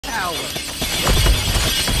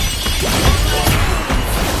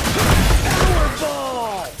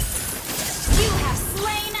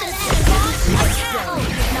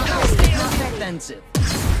defensive.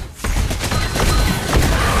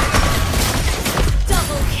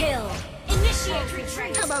 Double kill. Initiate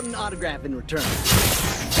retreat. How about an autograph in return?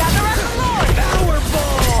 Gather up the Lord.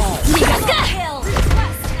 Powerball! Double kill.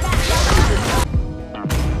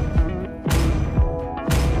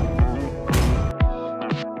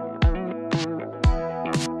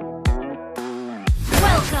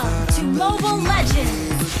 Welcome to Mobile Legends.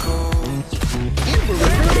 And we're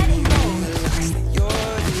returning.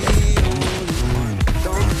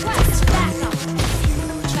 Request backup.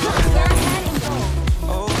 You're ahead in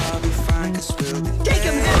goal. Take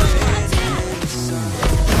him down!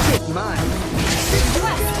 Take mine.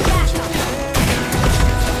 Request backup.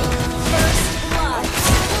 First blood.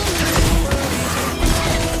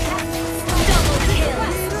 Double kill.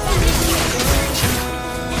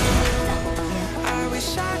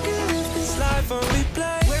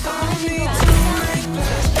 We're behind you.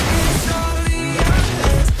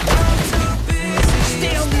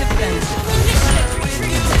 Stay on the offensive. Initiate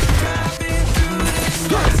retreat.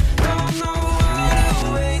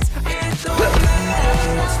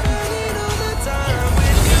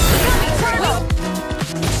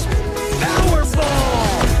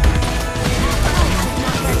 Powerball!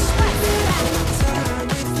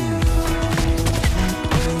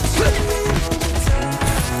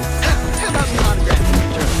 How about an autograph in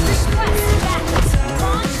return? Request backup.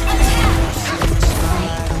 Launch attack.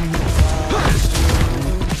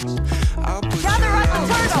 Gather up the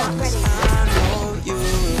turtle.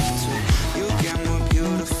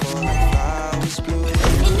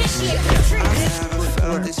 Initiate retreat.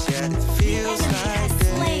 Enemy has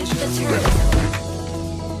slain the turtle.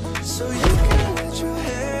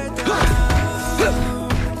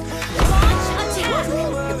 Launch attack.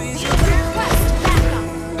 Request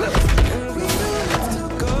backup.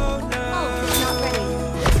 Oh, not ready.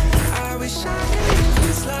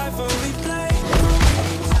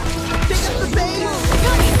 Pick up the base!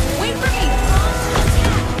 Coming. Wait for me. Launch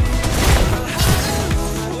attack.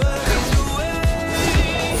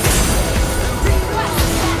 Request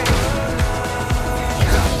backup.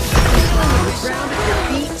 Ground at your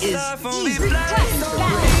feet is easy. Request backup.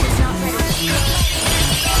 Not ready. Not ready.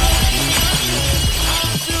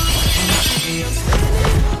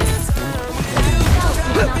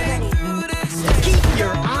 Keep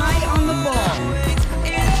your eye on the ball.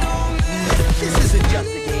 This isn't just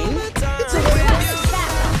a game. It's a way of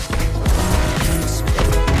life.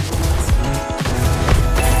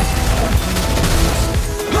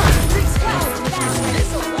 Request backup. Request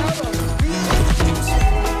backup.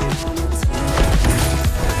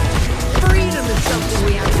 Freedom is something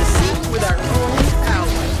we have to seek with our own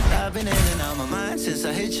power. I've been in and out my mind since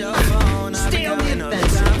I hit your phone. Stay on the I've been counting all the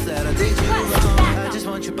offensive. times that I did you Request wrong. backup. I just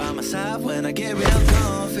want you by my side when I get real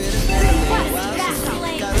confident. It's been a little Request while since backup.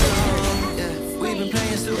 we got along. Yeah, we've been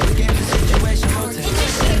playing stupid games and situation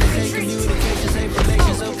rotations. Communication, safe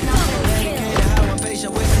relations, okay. Dedicated how I'm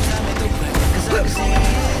patient, wasting time and through play. 'Cause I can see it.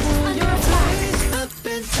 Under attack. I've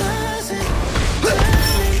been tossing,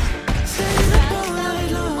 turning, staying up all night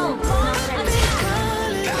long. Oh, launch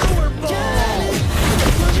attack. Powerball!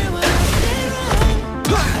 Wondering what I did wrong.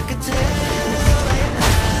 I could tell by your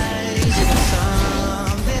eyes you got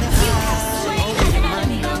something to You have slain an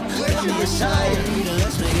enemy. hide. On your side,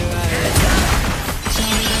 let's make it right. Tell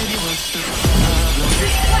me, baby, what's the problem?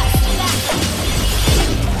 Request backup.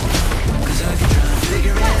 'Cause I can try and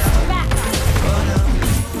figure it out. Request backup.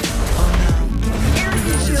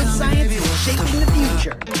 Artificial science is shaping the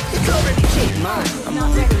future. It's already shaped mine. Not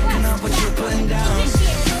ready. Picking up what you're putting down.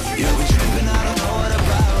 You'll be tripping, I don't know what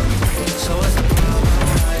about. So what's the problem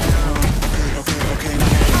right now? Okay,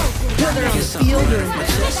 Whether on the field or in the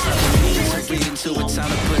just reading to it, time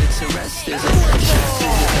to put it to rest. Is it stress?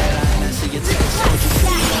 Is it that I ain't answer your text? So you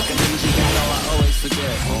feel like an easy guy, know I always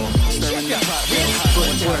forget. Stirring the pot, real hot,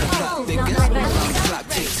 one time clock, fingers on the clock,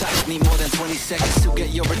 tick tock. Need more than 20 seconds to get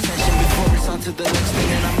your attention before it's on to the next thing.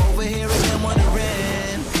 And I'm over here again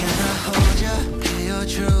wondering, can I hold ya? Hear your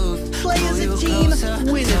truth. Play as a team,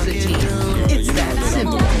 win as a team. It's that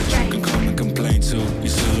simple. Can come and complain too.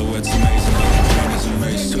 Your silhouette's amazing, but your brain is a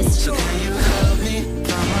race too. So can you help me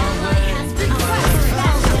find my way?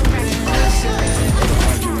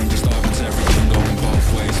 Arguing, just arguments, everything going both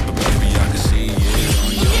ways. But baby, I can see it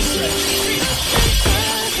on your face.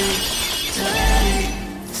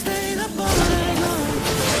 Staying up all night long.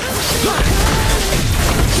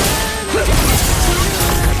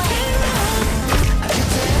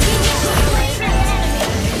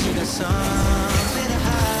 You got some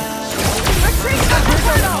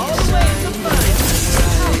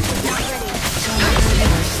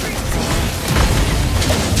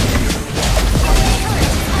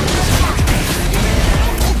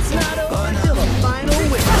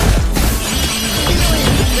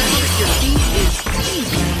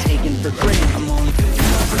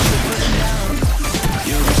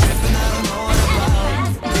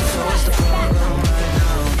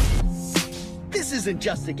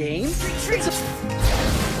just a game. It's a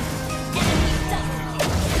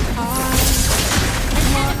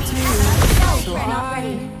So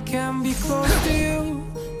I can be close to you.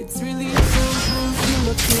 It's really simple. You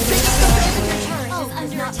look at it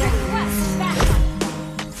Under attack.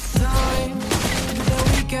 time that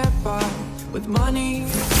we get by with money.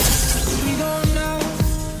 We don't know.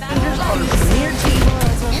 Avengers are a premier team,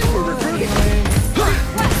 and we're recruiting.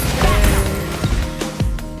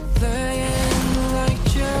 Playing like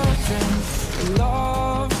children.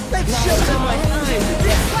 Love. Let's show them my time to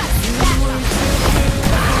death.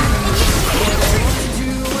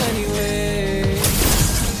 You anyway.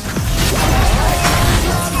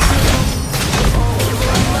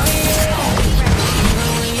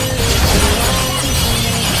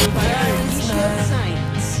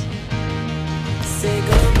 Science. Say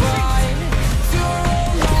goodbye to your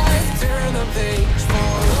old life. Turn the page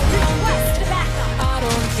for I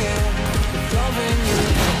don't care. If loving you.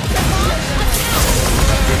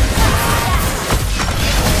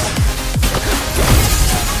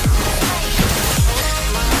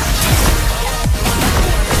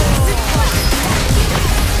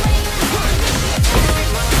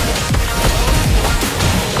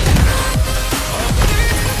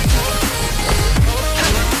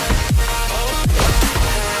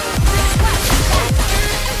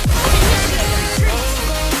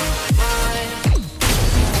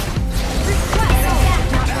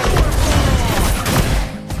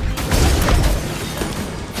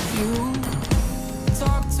 You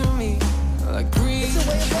talk to me like green.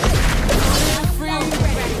 Free,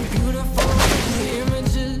 beautiful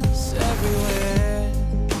images everywhere.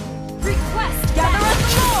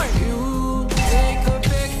 You take a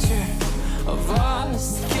picture of us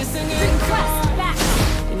kissing and crying.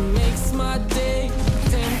 It makes my day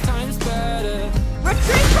 10 times better.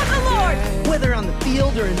 Whether on the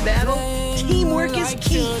field or in battle, teamwork is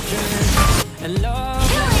key. And love.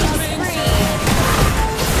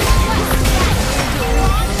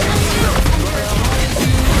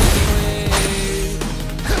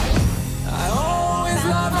 I always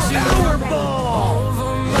loved you. Powerball!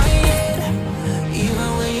 Over my head, even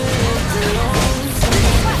when you lived alone.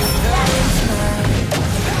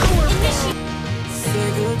 Say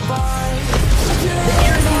goodbye.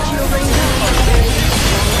 Air Meteor Ranger.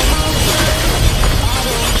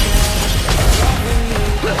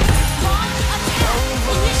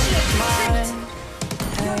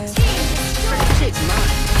 Take mine.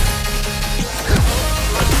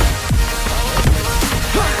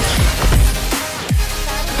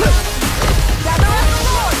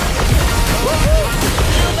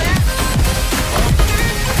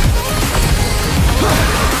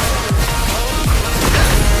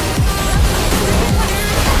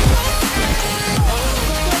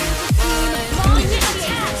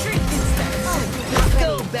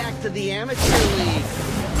 Go back to the amateur league.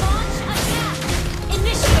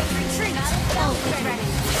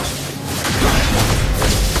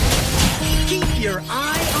 Keep your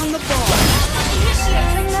eye on the ball.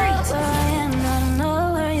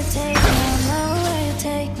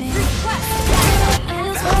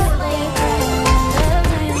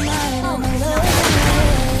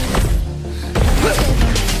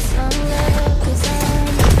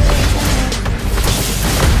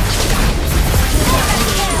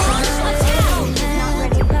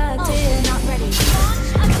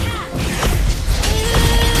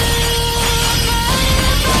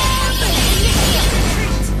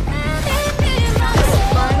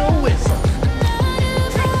 Final whistle.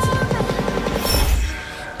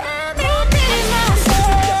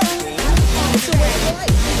 It's a way of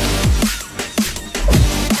life.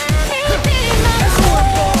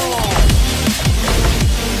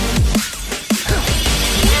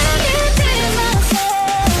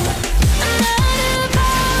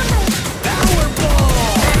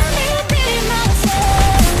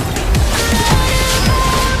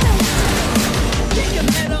 Take 'em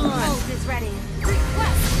head on.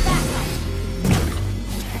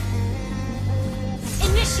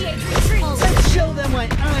 Initiate retreat. Let's show them why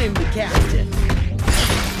I'm the captain.